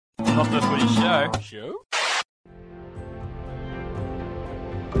Not the footy show. Show?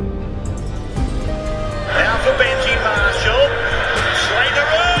 Now for Benji Marshall. Slater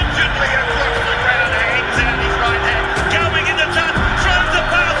urgently across the ground, hangs out his right hand, going into touch, throws the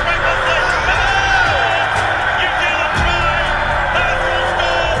pass recklessly. Oh! New Zealand try. Marshall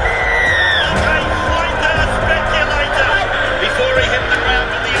scores. Okay, Slater, speculator. Before he hit the ground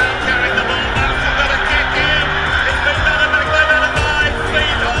with the arm carrying the ball, Marshall got a kick in. It's been done at McLeod at 5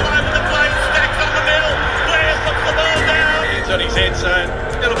 feet, all over the place, stacks on the middle. Blair puts the ball down. It's on his head, so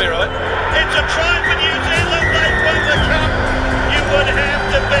it'll be right. It's a try for New Zealand. They've won the cup. You would have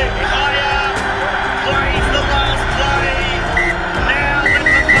to be higher. Plays the last play. Now let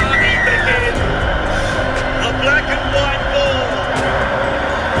the party begin. The black and white ball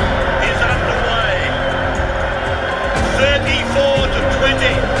is underway.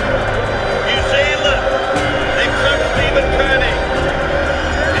 34-20. New Zealand. Their coach Stephen Kearney.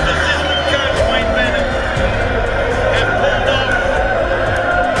 His assistant coach Wayne Bennett have pulled off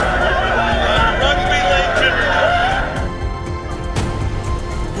rugby league miracle.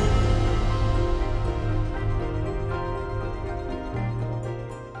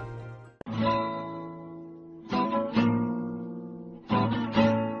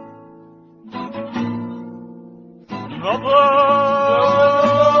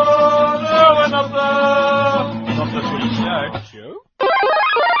 Not the footy show. Show?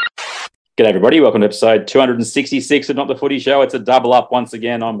 G'day everybody, welcome to episode 266 of Not the Footy Show. It's a double up once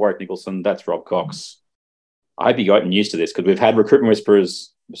again. I'm Warwick Nicholson, that's Rob Cox. I hope you got used to this because we've had Recruitment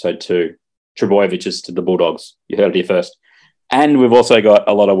Whisperers episode 2, Trebojevic to the Bulldogs. You heard it here first. And we've also got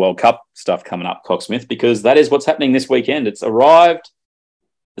a lot of World Cup stuff coming up, Cocksmith, because that is what's happening this weekend. It's arrived.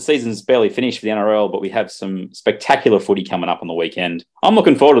 The season's barely finished for the NRL, but we have some spectacular footy coming up on the weekend. I'm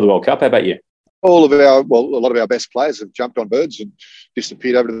looking forward to the World Cup. How about you? A lot of our best players have jumped on birds and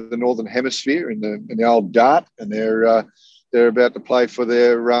disappeared over to the Northern Hemisphere in the old dart, and they're about to play for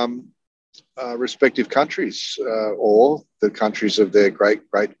their respective countries or the countries of their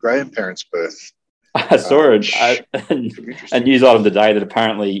great-grandparents' birth. I saw a news item today that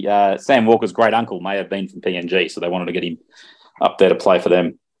apparently Sam Walker's great uncle may have been from PNG, so they wanted to get him up there to play for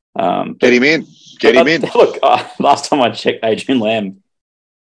them. Get him in. Look, last time I checked, Adrian Lamb,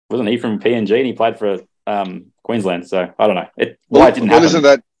 wasn't he from PNG and he played for Queensland? So I don't know. It didn't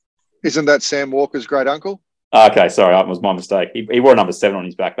happen. Isn't that Sam Walker's great uncle? Okay, sorry, that was my mistake. He wore number 7 on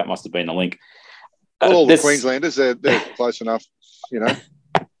his back. That must have been the link. All the Queenslanders, they're close enough,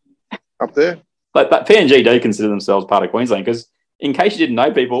 up there. But PNG do consider themselves part of Queensland because, in case you didn't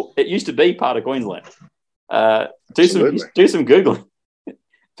know, people, it used to be part of Queensland. Do some Googling.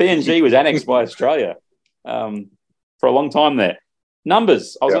 PNG was annexed by Australia for a long time there.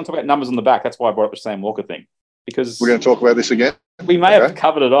 Numbers. I was going to talk about numbers on the back. That's why I brought up the Sam Walker thing. Because we're going to talk about this again. We may have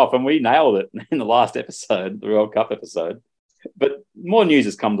covered it off, and we nailed it in the last episode, the World Cup episode. But more news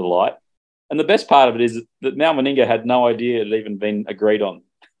has come to light. And the best part of it is that Mal Meninga had no idea it had even been agreed on.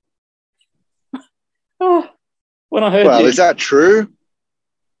 When I heard is that true?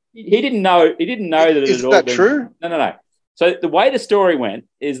 He didn't know. He didn't know that it had all been... Is that true? No. So the way the story went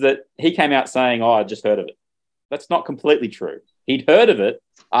is that he came out saying, I just heard of it. That's not completely true. He'd heard of it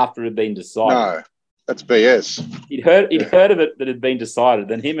after it had been decided. No, that's BS. He'd heard of it that had been decided.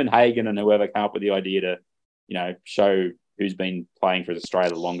 Then him and Hagan and whoever came up with the idea to, show who's been playing for Australia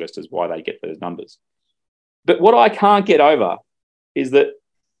the longest is why they get those numbers. But what I can't get over is that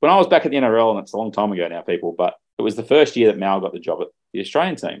when I was back at the NRL, and it's a long time ago now, people, but it was the first year that Mal got the job at the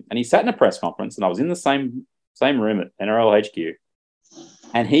Australian team. And he sat in a press conference, and I was in the same room at NRL HQ.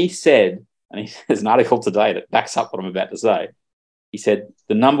 And he said, and there's an article today that backs up what I'm about to say. He said,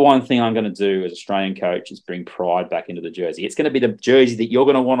 the number one thing I'm going to do as Australian coach is bring pride back into the jersey. It's going to be the jersey that you're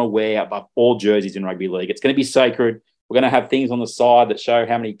going to want to wear above all jerseys in rugby league. It's going to be sacred. We're going to have things on the side that show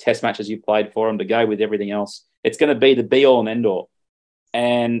how many test matches you've played for them to go with everything else. It's going to be the be-all and end-all.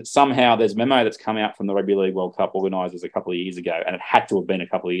 And somehow there's a memo that's come out from the Rugby League World Cup organisers a couple of years ago, and it had to have been a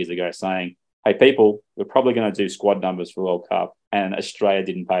couple of years ago, saying, hey, people, we're probably going to do squad numbers for World Cup, and Australia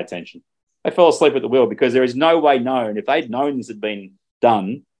didn't pay attention. They fell asleep at the wheel because there is no way known. If they'd known this had been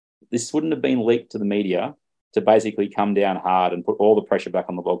done, this wouldn't have been leaked to the media to basically come down hard and put all the pressure back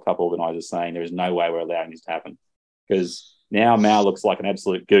on the World Cup organisers saying there is no way we're allowing this to happen. Because now Mal looks like an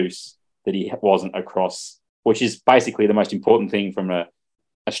absolute goose that he wasn't across, which is basically the most important thing from an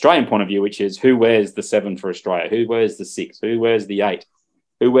Australian point of view, which is who wears the 7 for Australia, who wears the 6, who wears the 8,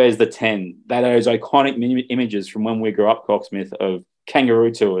 who wears the 10. Those iconic images from when we grew up, Cocksmith, of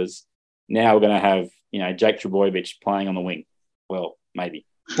kangaroo tours. Now we're going to have, Jake Trbojevic playing on the wing. Well, maybe.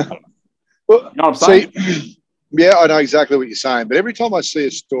 I don't know. Well, you know what I'm saying? Yeah, I know exactly what you're saying. But every time I see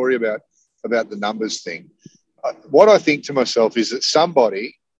a story about the numbers thing, what I think to myself is that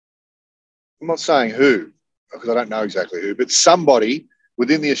somebody, I'm not saying who, because I don't know exactly who, but somebody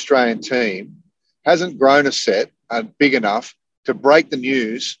within the Australian team hasn't grown a set big enough to break the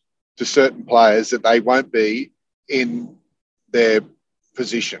news to certain players that they won't be in their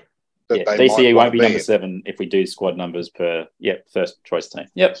position. That they DCE won't be number in. 7 if we do squad numbers per first choice team.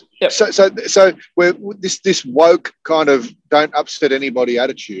 Yep. So we're, this woke kind of don't upset anybody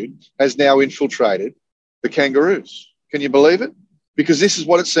attitude has now infiltrated the Kangaroos. Can you believe it? Because this is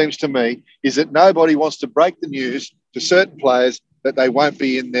what it seems to me, is that nobody wants to break the news to certain players that they won't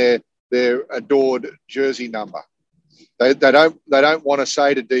be in their adored jersey number. They don't want to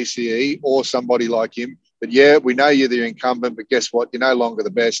say to DCE or somebody like him that, yeah, we know you're the incumbent, but guess what? You're no longer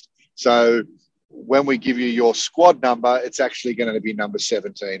the best. So when we give you your squad number, it's actually going to be number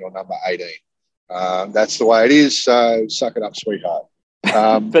 17 or number 18. That's the way it is. So suck it up, sweetheart.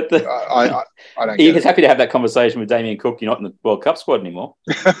 But I don't. He was happy to have that conversation with Damien Cook. You're not in the World Cup squad anymore.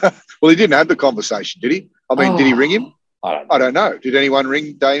 Well, he didn't have the conversation, did he? I mean, did he ring him? I don't know. Did anyone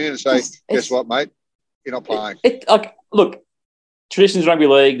ring Damien and say, guess what, mate? You're not playing. Look, traditions rugby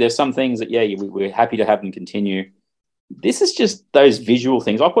league, there's some things that, we're happy to have them continue. This is just those visual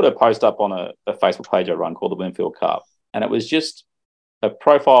things. I put a post up on a Facebook page I run called the Winfield Cup, and it was just a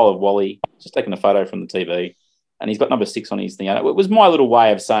profile of Wally, just taking a photo from the TV, and he's got number 6 on his thing. And it was my little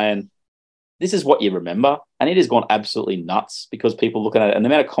way of saying, this is what you remember, and it has gone absolutely nuts because people looking at it and the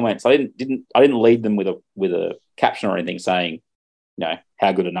amount of comments. I didn't lead them with a caption or anything saying,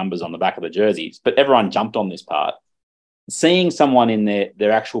 how good are numbers on the back of the jerseys, but everyone jumped on this part. Seeing someone in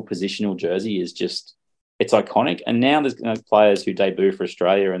their actual positional jersey is just, it's iconic. And now there's players who debut for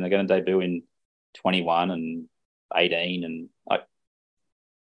Australia, and they're going to debut in 21 and 18, and I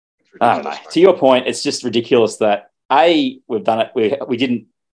don't know. To your point, it's just ridiculous that we've done it. We didn't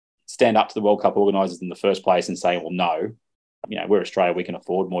stand up to the World Cup organisers in the first place and say, well, no, we're Australia, we can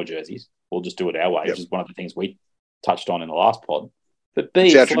afford more jerseys. We'll just do it our way, which is one of the things we touched on in the last pod. But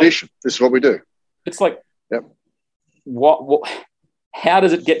it's our tradition. This is what we do. It's like, what? How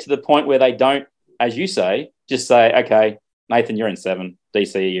does it get to the point where they don't, as you say, just say, okay, Nathan, you're in 7,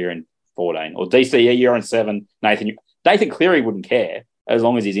 DCE, you're in 14, or DCE, you're in 7, Nathan Cleary wouldn't care as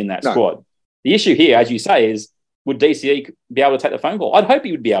long as he's in that squad. The issue here, as you say, is would DCE be able to take the phone call? I'd hope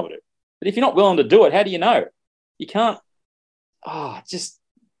he would be able to. But if you're not willing to do it, how do you know? You can't. I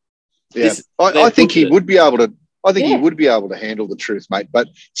think he would be able to. I think he would be able to handle the truth, mate. But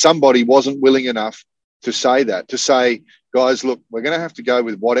somebody wasn't willing enough to say that. To say, guys, look, we're going to have to go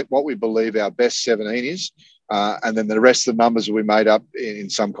with what we believe our best 17 is, and then the rest of the numbers will be made up in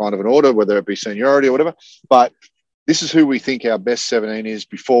some kind of an order, whether it be seniority or whatever. But this is who we think our best 17 is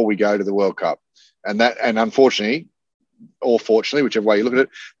before we go to the World Cup. And unfortunately, or fortunately, whichever way you look at it,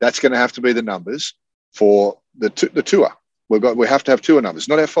 that's going to have to be the numbers for the tour. We have to have tour numbers.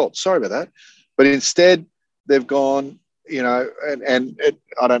 Not our fault. Sorry about that. But instead, they've gone, and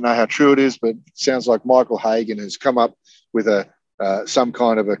I don't know how true it is, but it sounds like Michael Hagan has come up with some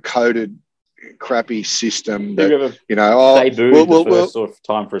kind of a coded crappy system that, the first sort of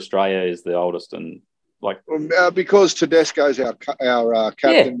time for Australia is the oldest, and because Tedesco's our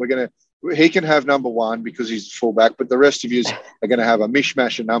captain, he can have number 1 because he's the fullback, but the rest of you are going to have a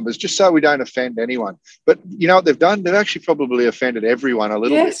mishmash of numbers just so we don't offend anyone. But you know what they've done? They've actually probably offended everyone a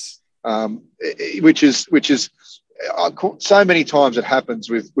little bit, which is so many times it happens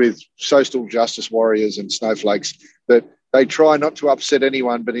with social justice warriors and snowflakes that they try not to upset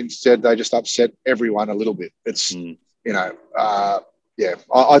anyone, but instead they just upset everyone a little bit. It's, I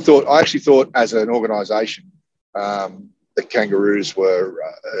actually thought as an organisation, the Kangaroos were,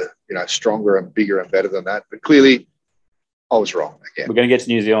 stronger and bigger and better than that. But clearly, I was wrong again. We're going to get to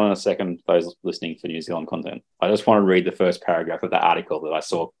New Zealand in a second, those listening for New Zealand content. I just want to read the first paragraph of the article that I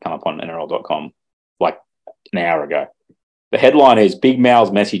saw come up on NRL.com like an hour ago. The headline is, Big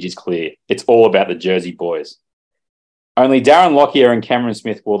Mal's message is clear. It's all about the Jersey boys. Only Darren Lockyer and Cameron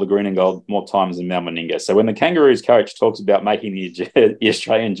Smith wore the green and gold more times than Mal Meninga. So when the Kangaroos coach talks about making the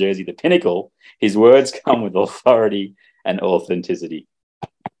Australian jersey the pinnacle, his words come with authority and authenticity.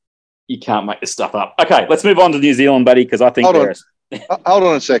 You can't make this stuff up. Okay, let's move on to New Zealand, buddy, because I think hold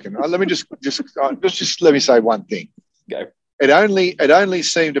on a second. Let me just let me say one thing. Go. It only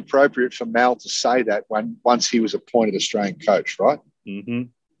seemed appropriate for Mal to say that once he was appointed Australian coach, right? Mm-hmm.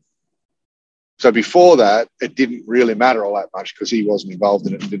 So before that, it didn't really matter all that much because he wasn't involved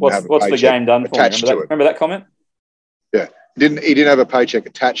in it. And didn't have a what's the game done for him? Remember that comment? Yeah, he didn't have a paycheck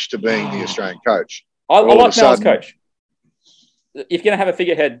attached to being the Australian coach. I like Mal's coach. if you're going to have a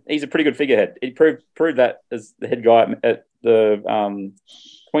figurehead, he's a pretty good figurehead. He proved that as the head guy at the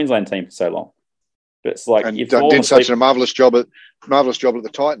Queensland team for so long. But it's like And you've did such a marvellous job at the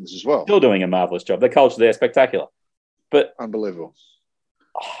Titans as well. still doing a marvellous job. The culture there is spectacular. But Unbelievable.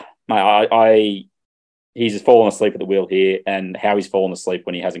 mate, he's just fallen asleep at the wheel here, and how he's fallen asleep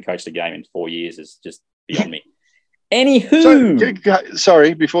when he hasn't coached a game in 4 years is just beyond me. Anywho,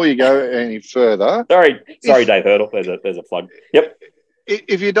 Sorry, before you go any further. Sorry, Dave Hurdle. There's a plug. Yep,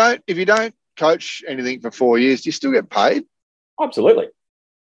 If you don't coach anything for 4 years, do you still get paid? absolutely.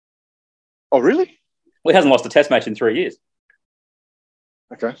 Oh, really? Well, he hasn't lost a test match in 3 years.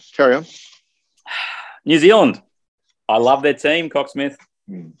 Okay, carry on. New Zealand. I love their team, Cocksmith.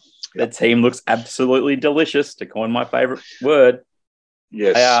 Mm. Their team looks absolutely delicious, to coin my favourite word.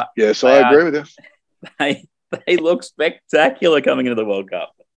 Yes, I agree with you. They look spectacular coming into the World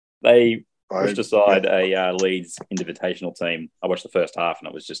Cup. They pushed aside a Leeds Invitational team. I watched the first half,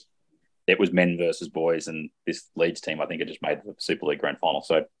 and it was men versus boys, and this Leeds team, I think, had just made the Super League Grand Final.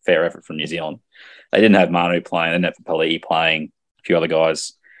 So fair effort from New Zealand. They didn't have Manu playing, they didn't have Pelletti playing. A few other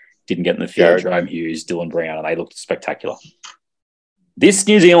guys didn't get in the field. Jerome Hughes, Dylan Brown, and they looked spectacular. This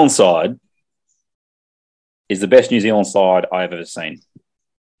New Zealand side is the best New Zealand side I've ever seen.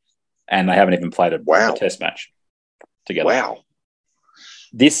 And they haven't even played a test match together. Wow.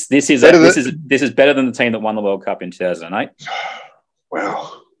 This is better than the team that won the World Cup in 2008.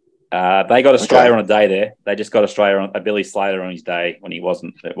 Wow. They got Australia on a day there. They just got Australia on a Billy Slater on his day when it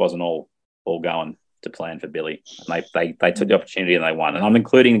wasn't all going to plan for Billy. And they took the opportunity and they won. And I'm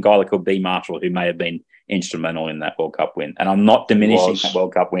including a guy called B. Marshall, who may have been instrumental in that World Cup win. And I'm not diminishing that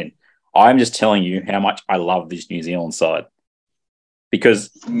World Cup win. I'm just telling you how much I love this New Zealand side. Because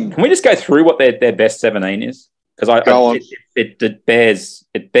can we just go through what their best 17 is? Because it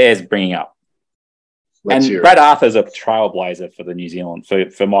bears bringing up. Brad Arthur's a trailblazer for the New Zealand,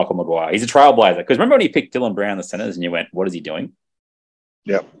 for Michael Maguire. He's a trailblazer. Because remember when he picked Dylan Brown the centres and you went, what is he doing?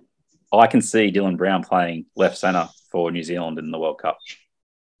 Yep. I can see Dylan Brown playing left centre for New Zealand in the World Cup.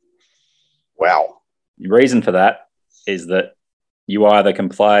 Wow. The reason for that is that you either can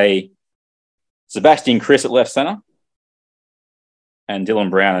play Sebastian Kris at left centre and Dylan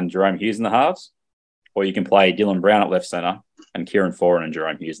Brown and Jerome Hughes in the halves, or you can play Dylan Brown at left centre and Kieran Foran and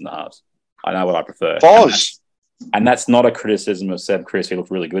Jerome Hughes in the halves. I know what I prefer. And that's not a criticism of Seb Kris, who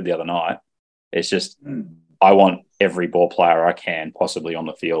looked really good the other night. It's just I want every ball player I can possibly on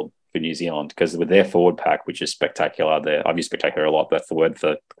the field for New Zealand, because with their forward pack, which is spectacular, I've used spectacular a lot. That's the word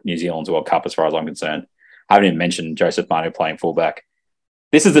for New Zealand's World Cup as far as I'm concerned. I haven't even mentioned Joseph Manu playing fullback.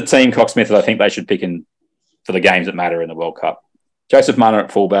 This is the team, Cocksmith, that I think they should pick in for the games that matter in the World Cup. Joseph Manu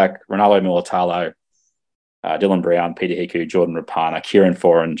at fullback, Ronaldo Militalo, Dylan Brown, Peter Hiku, Jordan Rapana, Kieran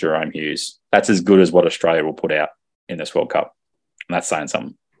Foran, Jerome Hughes. That's as good as what Australia will put out in this World Cup. And that's saying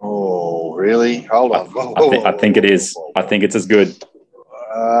something. Oh, really? Hold on. I think it is. I think it's as good.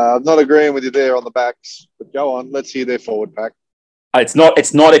 I'm not agreeing with you there on the backs, but go on. Let's hear their forward pack. It's not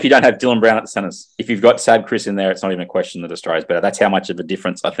if you don't have Dylan Brown at the centres. If you've got Sab Kris in there, it's not even a question that Australia's better. That's how much of a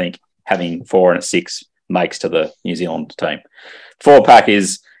difference I think having 4 and at 6 makes to the New Zealand team. Forward pack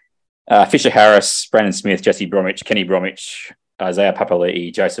is Fisher Harris, Brandon Smith, Jesse Bromwich, Kenny Bromwich, Isaiah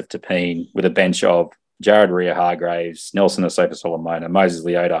Papali'i, Joseph Tapine, with a bench of Jared Ria-Hargraves, Nelson Asofa Solomona, Moses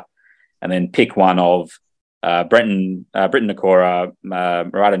Leota, and then pick one of Brenton Nakora,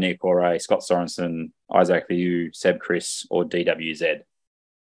 Murata Niokore, Scott Sorensen, Isaac Liu, Seb Kris, or DWZ.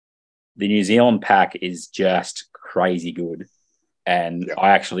 The New Zealand pack is just crazy good. And I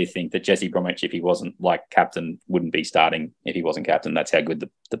actually think that Jesse Bromwich, if he wasn't captain, wouldn't be starting if he wasn't captain. That's how good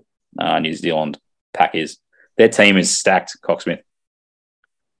the New Zealand pack is. Their team is stacked, Cocksmith.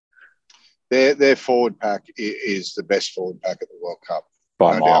 Their forward pack is the best forward pack at the World Cup.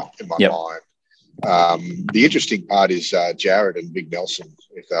 By a mile. In my mind. The interesting part is Jared and Big Nelson,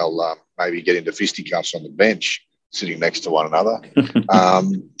 if they'll maybe get into fisticuffs on the bench, sitting next to one another.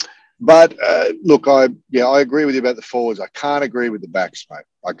 But look, I agree with you about the forwards. I can't agree with the backs, mate.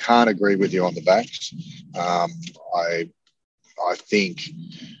 I can't agree with you on the backs. I think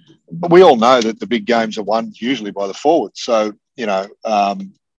we all know that the big games are won usually by the forwards. So,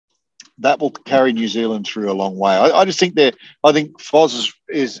 that will carry New Zealand through a long way. I just think I think Foz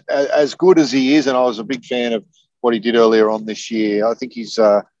is as good as he is, and I was a big fan of what he did earlier on this year. I think he's,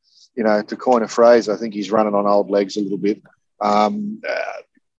 to coin a phrase, I think he's running on old legs a little bit.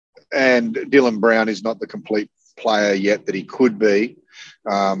 And Dylan Brown is not the complete player yet that he could be.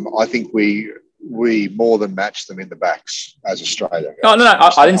 I think we more than match them in the backs as Australia. No,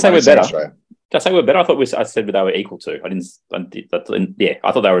 I didn't say we're better. Did I say we're better? I said they were equal to. I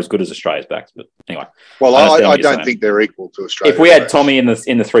thought they were as good as Australia's backs. But anyway. Well, I don't think they're equal to Australia. If we had Tommy in the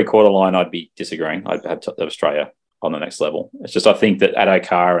 3-quarter line, I'd be disagreeing. I'd have Australia on the next level. It's just I think that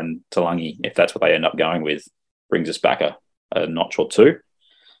Addo-Carr and Talangi, if that's what they end up going with, brings us back a notch or two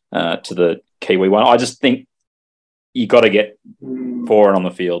to the Kiwi one. I just think you got to get Foran on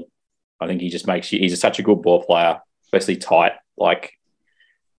the field. I think he just makes you. He's such a good ball player, especially tight. Like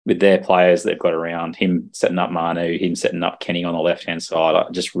with their players they've got around him, setting up Manu, him setting up Kenny on the left hand side. I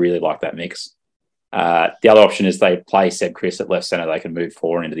just really like that mix. The other option is they play Seb Chris at left centre. They can move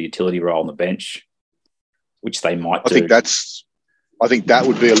Foran into the utility role on the bench, which they might do. I think that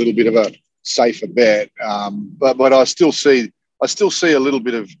would be a little bit of a safer bet. But I still see a little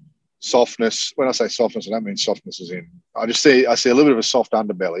bit of softness. When I say softness, I don't mean softness as in. I see a little bit of a soft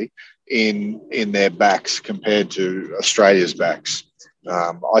underbelly in their backs compared to Australia's backs.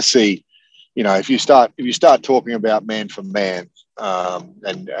 I see, if you start talking about man for man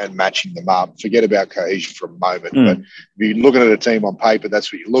and matching them up, forget about cohesion for a moment. But if you're looking at a team on paper,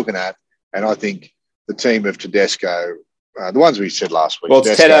 that's what you're looking at. And I think the team of Tedesco, the ones we said last week. Well,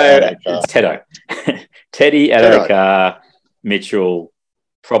 it's Teddo. Teddy, Addo-Carr, Mitchell,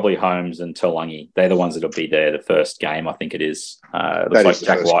 probably Holmes and Talangi. They're the ones that'll be there the first game, I think it is. Looks like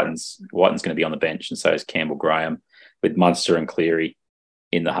Jack Whiten's going to be on the bench, and so is Campbell Graham, with Munster and Cleary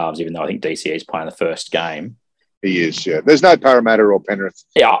in the halves, even though I think DCE is playing the first game. He is, yeah. There's no Parramatta or Penrith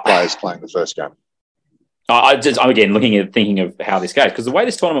players playing the first game. I'm again thinking of how this goes, because the way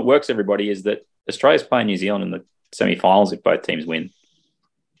this tournament works, everybody, is that Australia's playing New Zealand in the semi-finals if both teams win.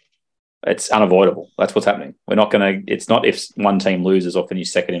 It's unavoidable. That's what's happening. We're not going to. It's not if one team loses or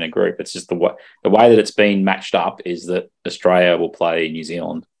finishes second in a group. It's just the way that it's been matched up is that Australia will play New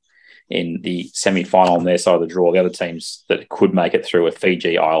Zealand in the semi-final on their side of the draw. The other teams that could make it through are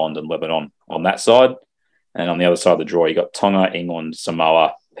Fiji, Ireland, and Lebanon on that side. And on the other side of the draw, you got Tonga, England,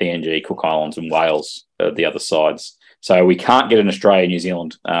 Samoa, PNG, Cook Islands, and Wales are the other sides. So we can't get an Australia-New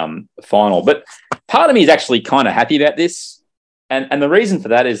Zealand final. But part of me is actually kind of happy about this. And the reason for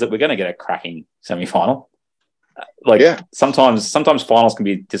that is that we're going to get a cracking semi-final. Sometimes finals can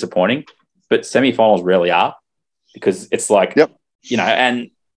be disappointing, but semi-finals rarely are, because it's like,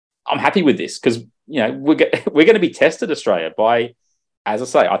 and I'm happy with this because, we're going to be tested, Australia, by, as I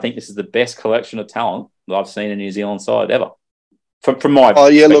say, I think this is the best collection of talent that I've seen in New Zealand side ever. From my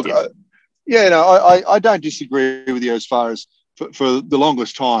perspective. I don't disagree with you as far as for the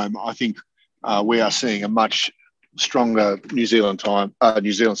longest time. I think we are seeing a much stronger New Zealand side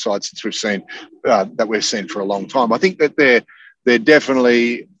since we've seen for a long time. I think that they're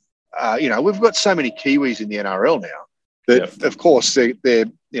definitely we've got so many Kiwis in the NRL now that of course they're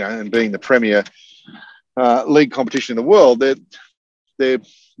and being the premier league competition in the world, they're going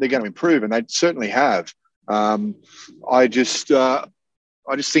to improve, and they certainly have. I just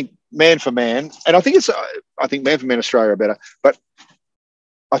think man for man, and I think man for man Australia are better, but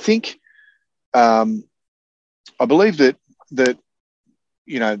I think I believe that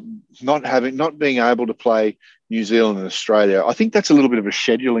not being able to play New Zealand and Australia, I think that's a little bit of a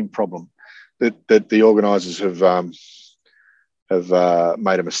scheduling problem that the organisers have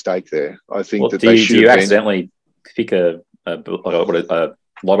made a mistake there. I think that they should. Do you accidentally pick a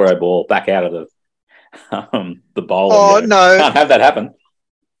lottery ball back out of the bowl? Oh no, can't have that happen.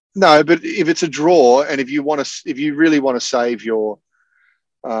 No, but if it's a draw, and if you really want to save your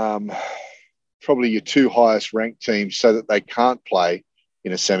probably your two highest ranked teams so that they can't play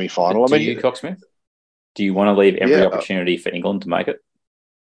in a semi-final. Cocksmith? Do you want to leave every opportunity for England to make it?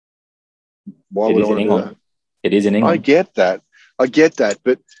 Why would I want to do that? It is in England. I get that,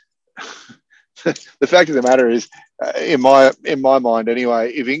 but the fact of the matter is, in my mind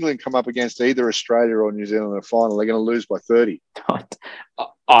anyway, if England come up against either Australia or New Zealand in a final, they're going to lose by 30.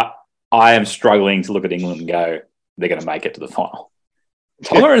 I am struggling to look at England and go, they're going to make it to the final.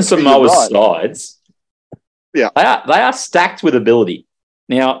 Tonga and Samoa's sides, they are stacked with ability.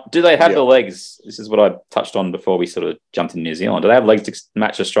 Now, do they have the legs? This is what I touched on before we sort of jumped into New Zealand. Do they have legs to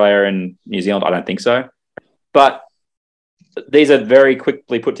match Australia and New Zealand? I don't think so. But these are very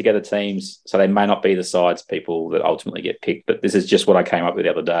quickly put together teams, so they may not be the sides people that ultimately get picked. But this is just what I came up with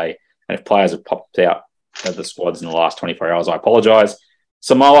the other day. And if players have popped out of the squads in the last 24 hours, I apologise.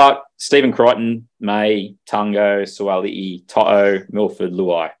 Samoa, Stephen Crichton, May, Tungo, Suali'i, To'o, Milford,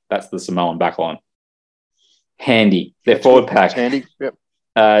 Luai. That's the Samoan backline. Handy. Their forward pack. Handy, yep.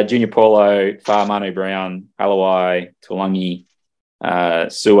 Junior Paulo, Manu Brown, Alawai, Tulangi,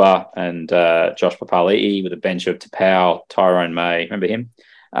 Sua, and Josh Papali'i with a bench of Tapau, Tyrone May. Remember him?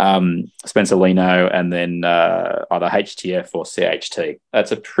 Spencer Lino, and then either HTF or CHT.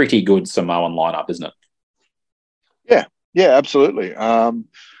 That's a pretty good Samoan lineup, isn't it? Yeah, absolutely. I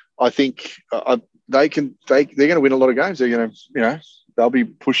think they're going to win a lot of games. They're going to, they'll be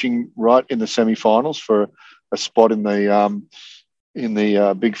pushing right in the semi-finals for a spot in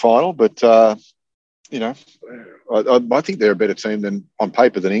the big final. But I think they're a better team than on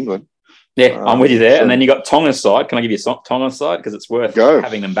paper than England. Yeah, I'm with you there. And then you got Tonga's side. Can I give you Tonga's side? Because it's worth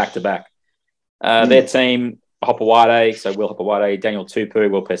having them back to back. Their team, Hopewade, so Will Hopewade, Daniel Tupu,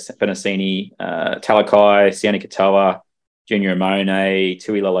 Will Penasini, Talakai, Sione Katoa, Junior Amone,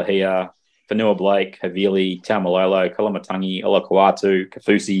 Tui Lalahia, Fanua Blake, Havili, Taumalolo, Kolomatangi, Olakawatu,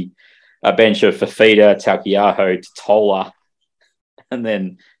 Kafusi, a bench of Fafita, Taukiaho, Totola, and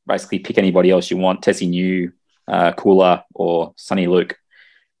then basically pick anybody else you want, Tessie New, Kula, or Sonny Luke.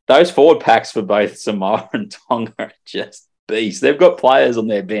 Those forward packs for both Samoa and Tonga are just beasts. They've got players on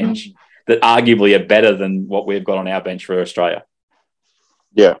their bench that arguably are better than what we've got on our bench for Australia.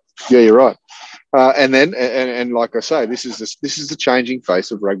 Yeah, you're right. And like I say, this is the changing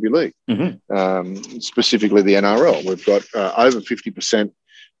face of rugby league, specifically the NRL. We've got over 50%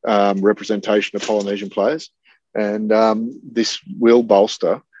 representation of Polynesian players, and this will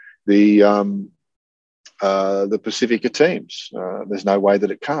bolster the Pacifica teams. There's no way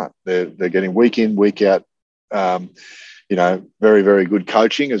that it can't. They're getting week in, week out, very, very good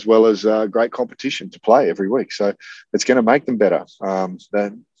coaching as well as great competition to play every week. So it's going to make them better. And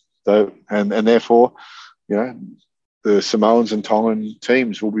therefore, the Samoans and Tongan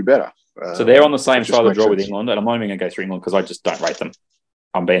teams will be better. So they're on the same side of the draw with England, and I'm not even going to go through England because I just don't rate them.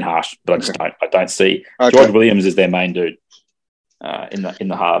 I'm being harsh, but I just don't. I don't see George Williams is their main dude in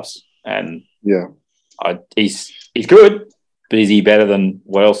the halves, and he's good, but is he better than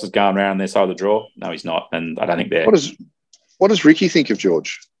what else is going around their side of the draw? No, he's not, and I don't think they're. What does Ricky think of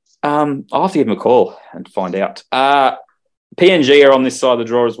George? I'll have to give him a call and find out. PNG are on this side of the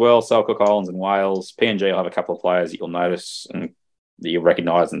draw as well. So Cook Islands and Wales. PNG will have a couple of players that you'll notice and that you'll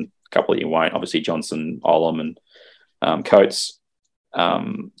recognise, and a couple that you won't. Obviously, Johnson, Olam, and Coates.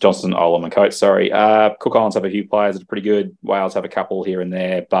 Johnson, Olam, and Coates. Sorry. Cook Islands have a few players that are pretty good. Wales have a couple here and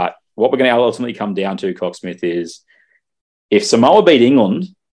there. But what we're going to ultimately come down to, Cocksmith, is if Samoa beat England,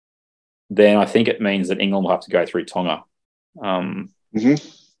 then I think it means that England will have to go through Tonga in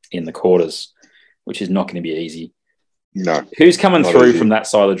the quarters, which is not going to be easy. No. Who's coming through from that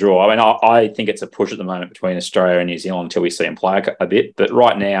side of the draw? I mean, I think it's a push at the moment between Australia and New Zealand until we see them play a bit. But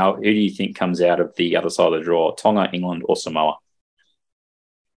right now, who do you think comes out of the other side of the draw? Tonga, England, or Samoa?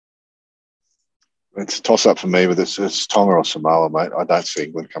 It's a toss-up for me, but it's Tonga or Samoa, mate. I don't see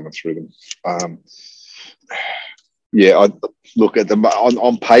England coming through them. I look at them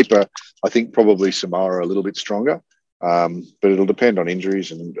on paper. I think probably Samoa are a little bit stronger, but it'll depend on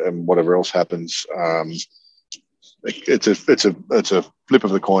injuries and whatever else happens. It's a flip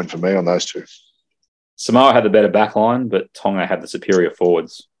of the coin for me on those two. Samoa had the better back line, but Tonga had the superior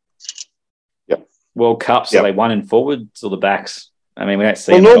forwards. Yep. World Cups, are they one in forwards or the backs? I mean, we don't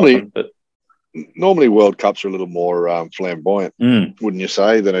see normally World Cups are a little more flamboyant, wouldn't you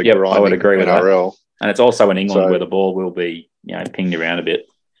say, than a grinding I would agree with NRL. That. And it's also in England where the ball will be, pinged around a bit,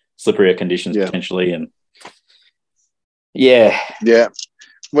 slipperier conditions potentially, and yeah.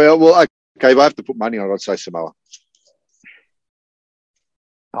 Well, okay. If I have to put money on it, I'd say Samoa.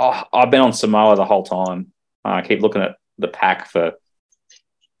 Oh, I've been on Samoa the whole time. I keep looking at the pack for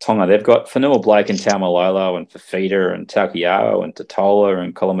Tonga. They've got Fanua Blake and Taumalolo and Fafita and Taukiao and Totola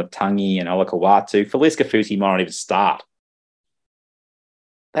and Kolomatangi and Olakawatu. Felice Kafusi might not even start.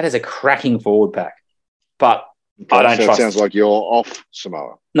 That is a cracking forward pack. But I don't trust... It sounds like you're off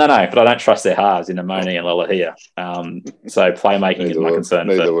Samoa. No, but I don't trust their halves in Amoni and Lalahia. So playmaking is my concern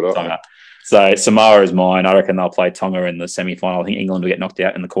for Tonga. So Samoa is mine. I reckon they'll play Tonga in the semi-final. I think England will get knocked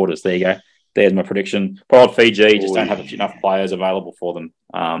out in the quarters. There you go. There's my prediction. Poor old Fiji just don't have enough players available for them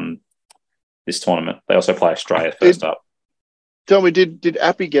this tournament. They also play Australia first up. Tell me, did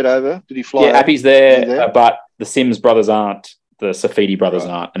Appy get over? Did he fly? Yeah, Appy's there, but the Sims brothers aren't. The Safidi brothers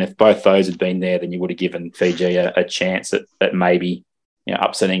aren't. And if both those had been there, then you would have given Fiji a chance at maybe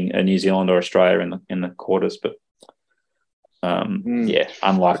upsetting New Zealand or Australia in the quarters. But unlikely.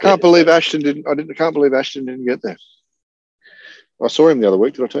 I can't believe Ashton didn't get there. I saw him the other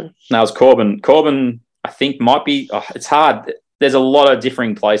week. Did I tell you? No, it was Corbin. Corbin, I think, might be. It's hard. There's a lot of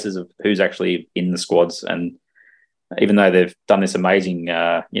differing places of who's actually in the squads, and even though they've done this amazing,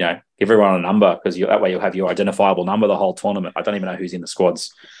 give everyone a number because that way you'll have your identifiable number the whole tournament. I don't even know who's in the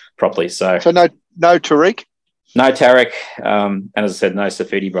squads properly. So no Tariq, no Tarek, and as I said, no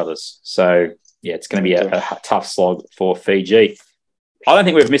Safidi brothers. So yeah, it's going to be a tough slog for Fiji. I don't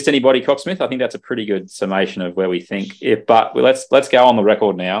think we've missed anybody, Cocksmith. I think that's a pretty good summation of where we think. But let's go on the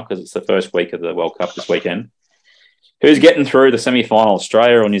record now because it's the first week of the World Cup this weekend. Who's getting through the semi-final,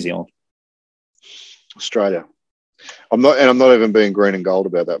 Australia or New Zealand? Australia. I'm not even being green and gold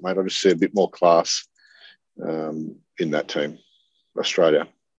about that, mate. I just see a bit more class in that team. Australia.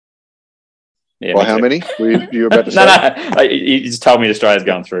 Yeah, by how many? You were about to say? No. You just told me Australia's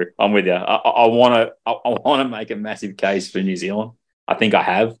going through. I'm with you. I want to make a massive case for New Zealand. I think I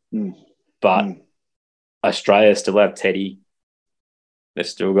have, but Australia still have Teddy. They've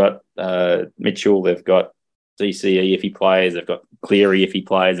still got Mitchell. They've got DCE if he plays. They've got Cleary if he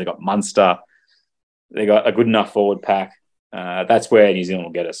plays. They've got Munster. They've got a good enough forward pack. That's where New Zealand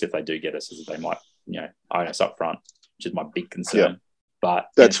will get us if they do get us, is that they might, own us up front, which is my big concern. Yeah. But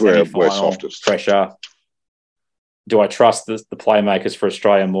that's where we're softest. Pressure. Do I trust the playmakers for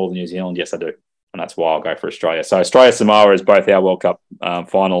Australia more than New Zealand? Yes, I do. And that's why I'll go for Australia. So Australia-Samoa is both our World Cup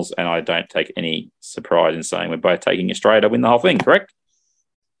finals, and I don't take any surprise in saying we're both taking Australia to win the whole thing, correct?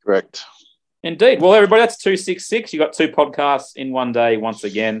 Correct. Indeed. Well, everybody, that's 266. You got 2 podcasts in one day once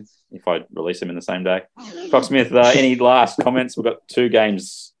again, if I release them in the same day. Cocksmith, any last comments? We've got 2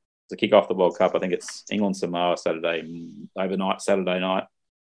 games to kick off the World Cup. I think it's England-Samoa overnight, Saturday night,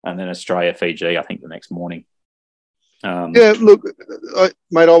 and then Australia-Fiji, I think, the next morning. Look,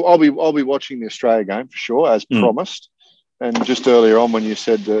 mate, I'll be watching the Australia game for sure, as promised. And just earlier on, when you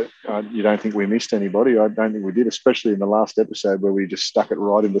said that you don't think we missed anybody, I don't think we did, especially in the last episode where we just stuck it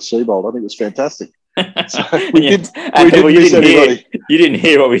right into Seabold. I think it was fantastic. So you didn't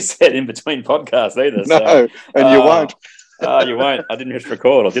hear what we said in between podcasts either. No, and you won't. You won't. I didn't press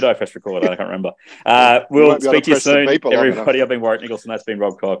record, or did I press record? I can't remember. We'll speak to you soon, everybody. I've been Warwick Nicholson. That's been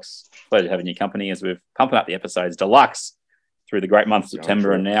Rob Cox. Pleasure having your company as we're pumping up the episodes deluxe through the great month of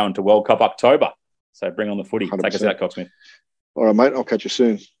September and now into World Cup October. So bring on the footy. 100%. Take us out, Coxsmith. All right, mate. I'll catch you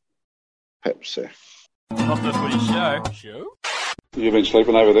soon. Pepsi. Not the footy show. You've been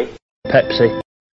sleeping over there? Pepsi.